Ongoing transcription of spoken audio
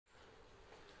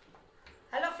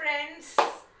friends,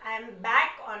 I am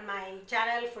back on my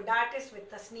channel Food Artist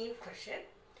with Tasneem Khurshid,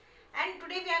 and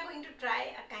today we are going to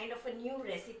try a kind of a new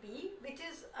recipe which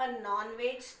is a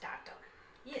non-veg starter.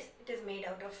 Yes, it is made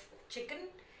out of chicken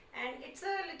and it's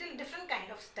a little different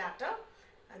kind of starter.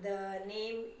 The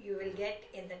name you will get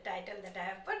in the title that I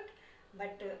have put,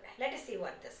 but let us see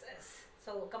what this is.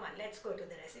 So come on, let's go to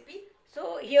the recipe.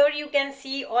 So here you can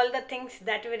see all the things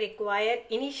that we require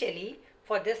initially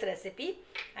for this recipe.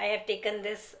 I have taken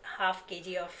this half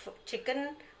kg of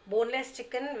chicken, boneless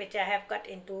chicken, which I have cut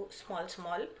into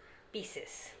small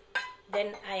pieces.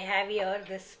 Then I have here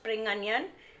this spring onion.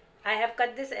 I have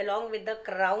cut this along with the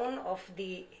crown of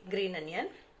the green onion.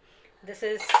 This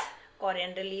is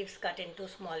coriander leaves cut into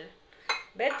small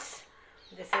bits.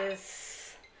 This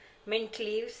is mint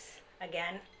leaves,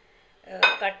 again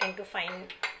cut into fine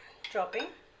chopping.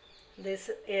 This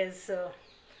is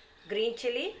green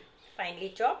chili, finely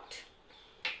chopped,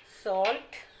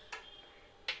 salt,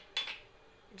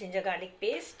 ginger garlic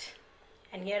paste,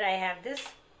 and here I have this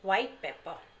white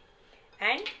pepper,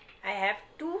 and I have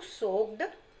 2 soaked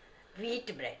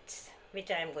wheat breads which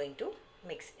I am going to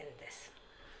mix in this.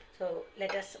 So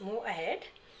let us move ahead.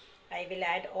 I will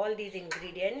add all these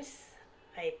ingredients.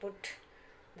 I put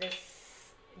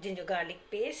this ginger garlic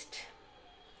paste,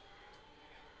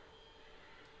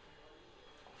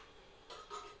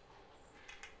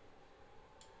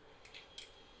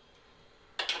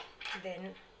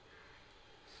 then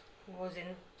goes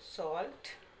in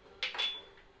salt,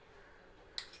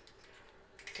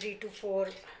 3 to 4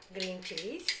 green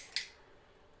chilies,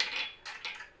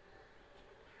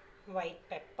 white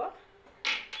pepper.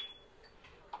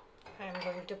 I am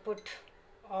going to put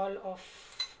all of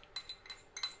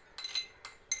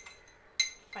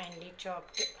finely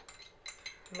chopped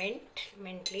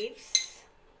mint leaves.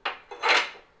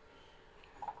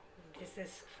 This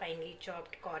is finely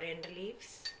chopped coriander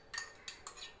leaves.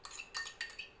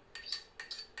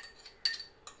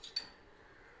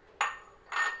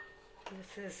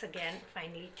 This is again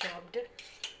finely chopped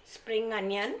spring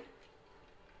onion.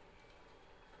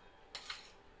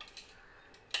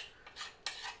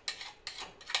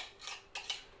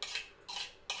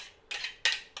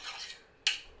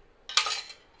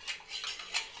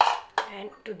 And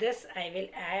to this I will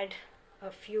add a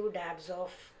few dabs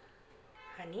of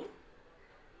honey.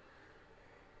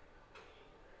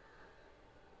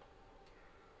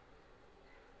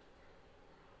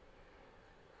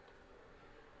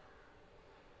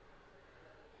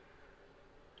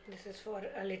 This is for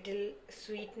a little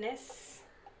sweetness.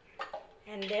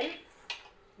 And then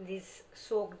this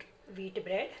soaked wheat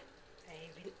bread, I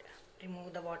will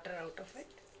remove the water out of it.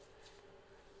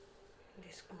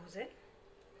 This goes in.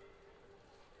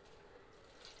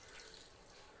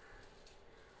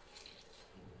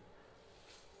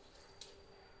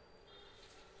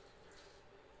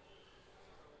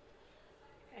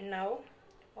 And now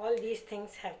all these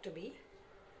things have to be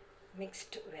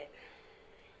mixed well.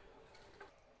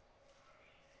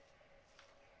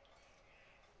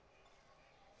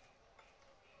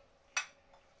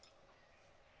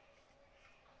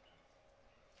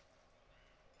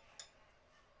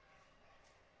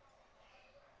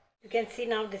 You can see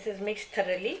now this is mixed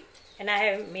thoroughly, and I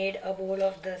have made a bowl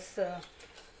of this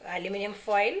aluminium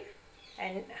foil,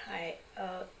 and I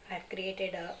have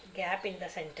created a gap in the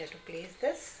center to place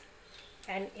this,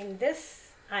 and in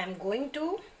this I am going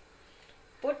to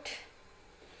put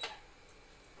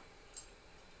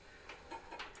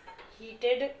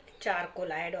heated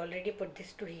charcoal. I had already put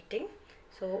this to heating,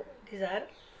 so these are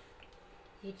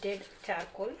heated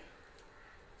charcoal.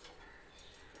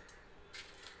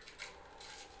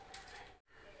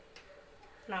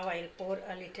 Now I will pour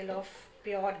a little of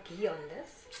pure ghee on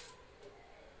this.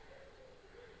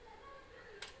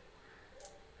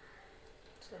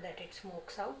 So that it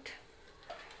smokes out,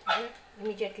 and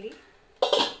immediately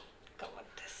cover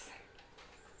this.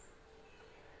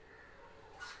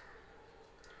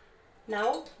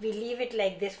 Now we leave it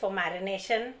like this for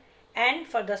marination and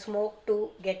for the smoke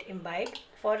to get imbibed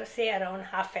for say around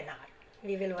half an hour.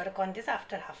 We will work on this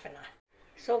after half an hour.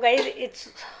 So guys,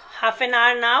 it's half an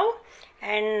hour now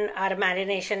and our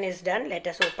marination is done. Let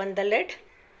us open the lid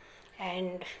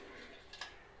and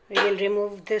we will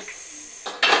remove this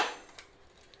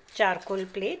charcoal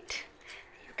plate.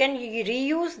 You can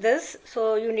reuse this,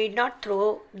 so you need not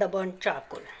throw the burnt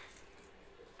charcoal.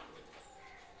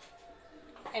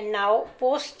 And now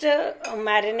post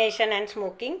marination and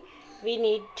smoking, we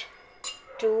need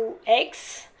 2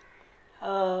 eggs,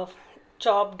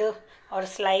 chopped or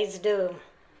sliced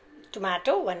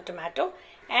tomato, 1 tomato,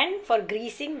 and for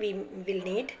greasing we will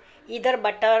need either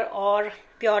butter or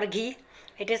pure ghee.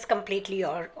 It is completely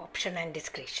your option and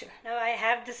discretion. Now I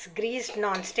have this greased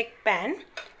non-stick pan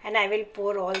and I will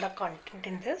pour all the content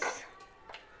in this.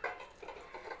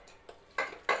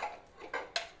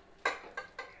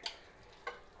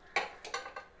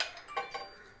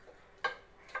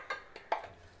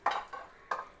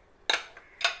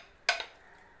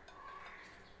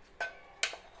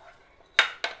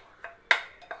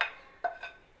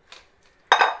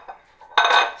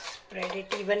 Spread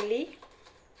it evenly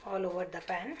all over the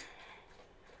pan.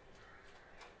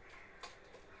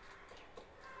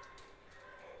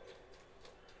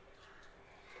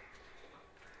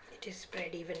 It is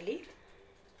spread evenly.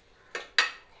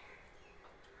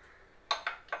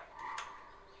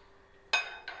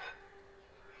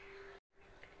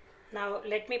 Now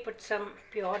let me put some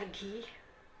pure ghee,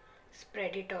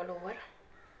 spread it all over.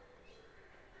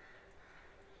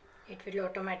 It will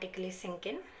automatically sink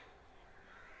in.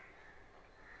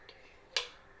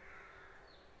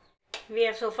 We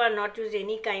have so far not used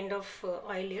any kind of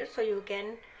oil here, so you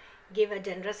can give a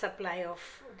generous supply of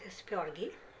this pure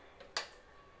ghee.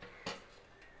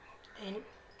 Then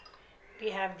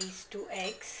we have these 2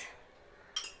 eggs.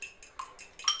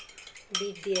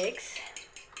 Beat the eggs.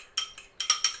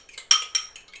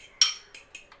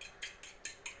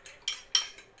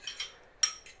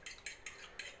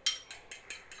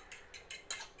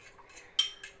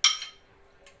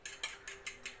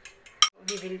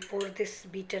 We will pour this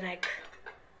beaten egg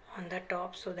on the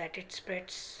top so that it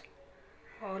spreads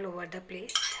all over the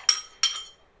place.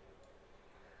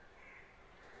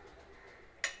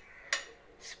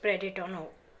 Spread it on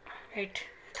it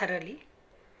thoroughly.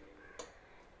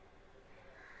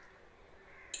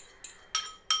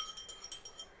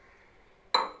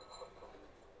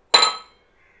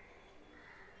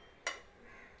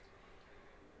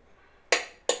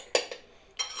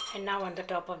 And now on the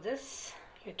top of this,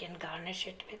 you can garnish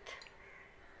it with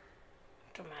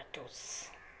tomatoes.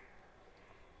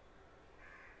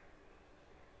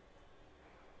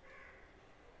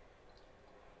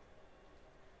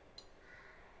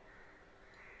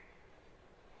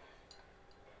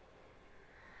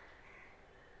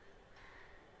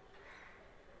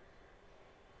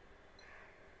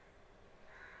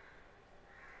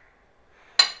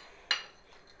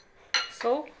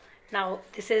 So now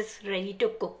this is ready to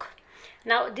cook.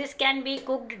 Now this can be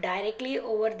cooked directly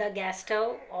over the gas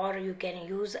stove, or you can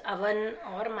use oven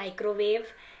or microwave,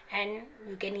 and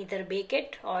you can either bake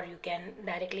it or you can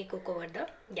directly cook over the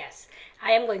gas.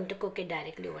 I am going to cook it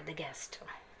directly over the gas stove.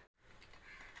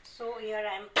 So here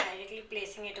I am directly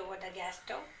placing it over the gas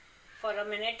stove. For a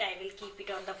minute I will keep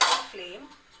it on the full flame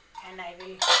and I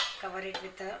will cover it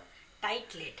with a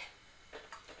tight lid.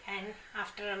 And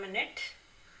after a minute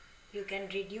you can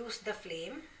reduce the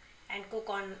flame and cook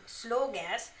on slow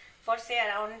gas for say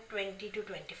around 20 to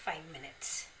 25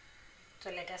 minutes. So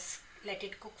let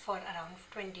it cook for around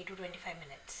 20 to 25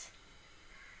 minutes.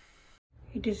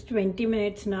 It is 20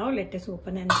 minutes now. Let us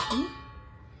open and see.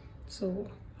 So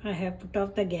I have put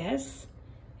off the gas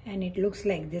and it looks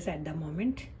like this at the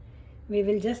moment. We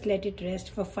will just let it rest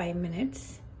for 5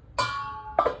 minutes.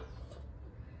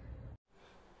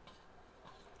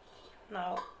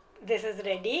 Now this is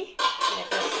ready.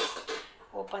 Let us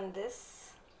open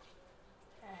this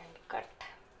and cut.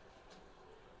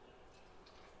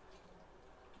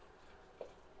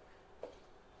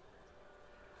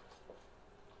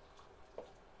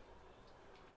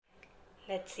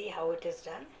 Let's see how it is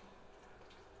done.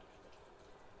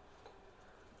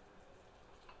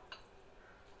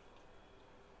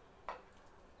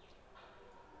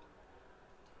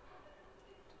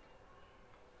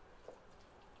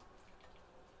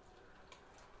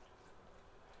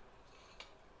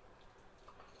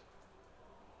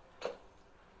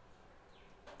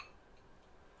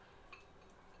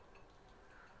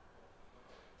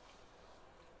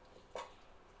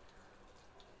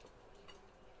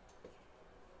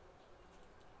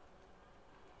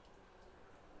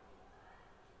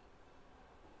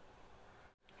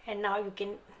 And now you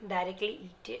can directly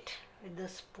eat it with the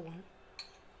spoon.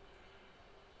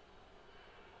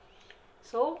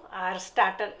 So our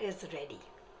starter is ready.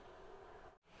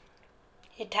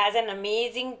 It has an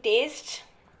amazing taste.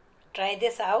 Try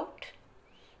this out.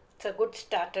 It's a good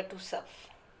starter to serve.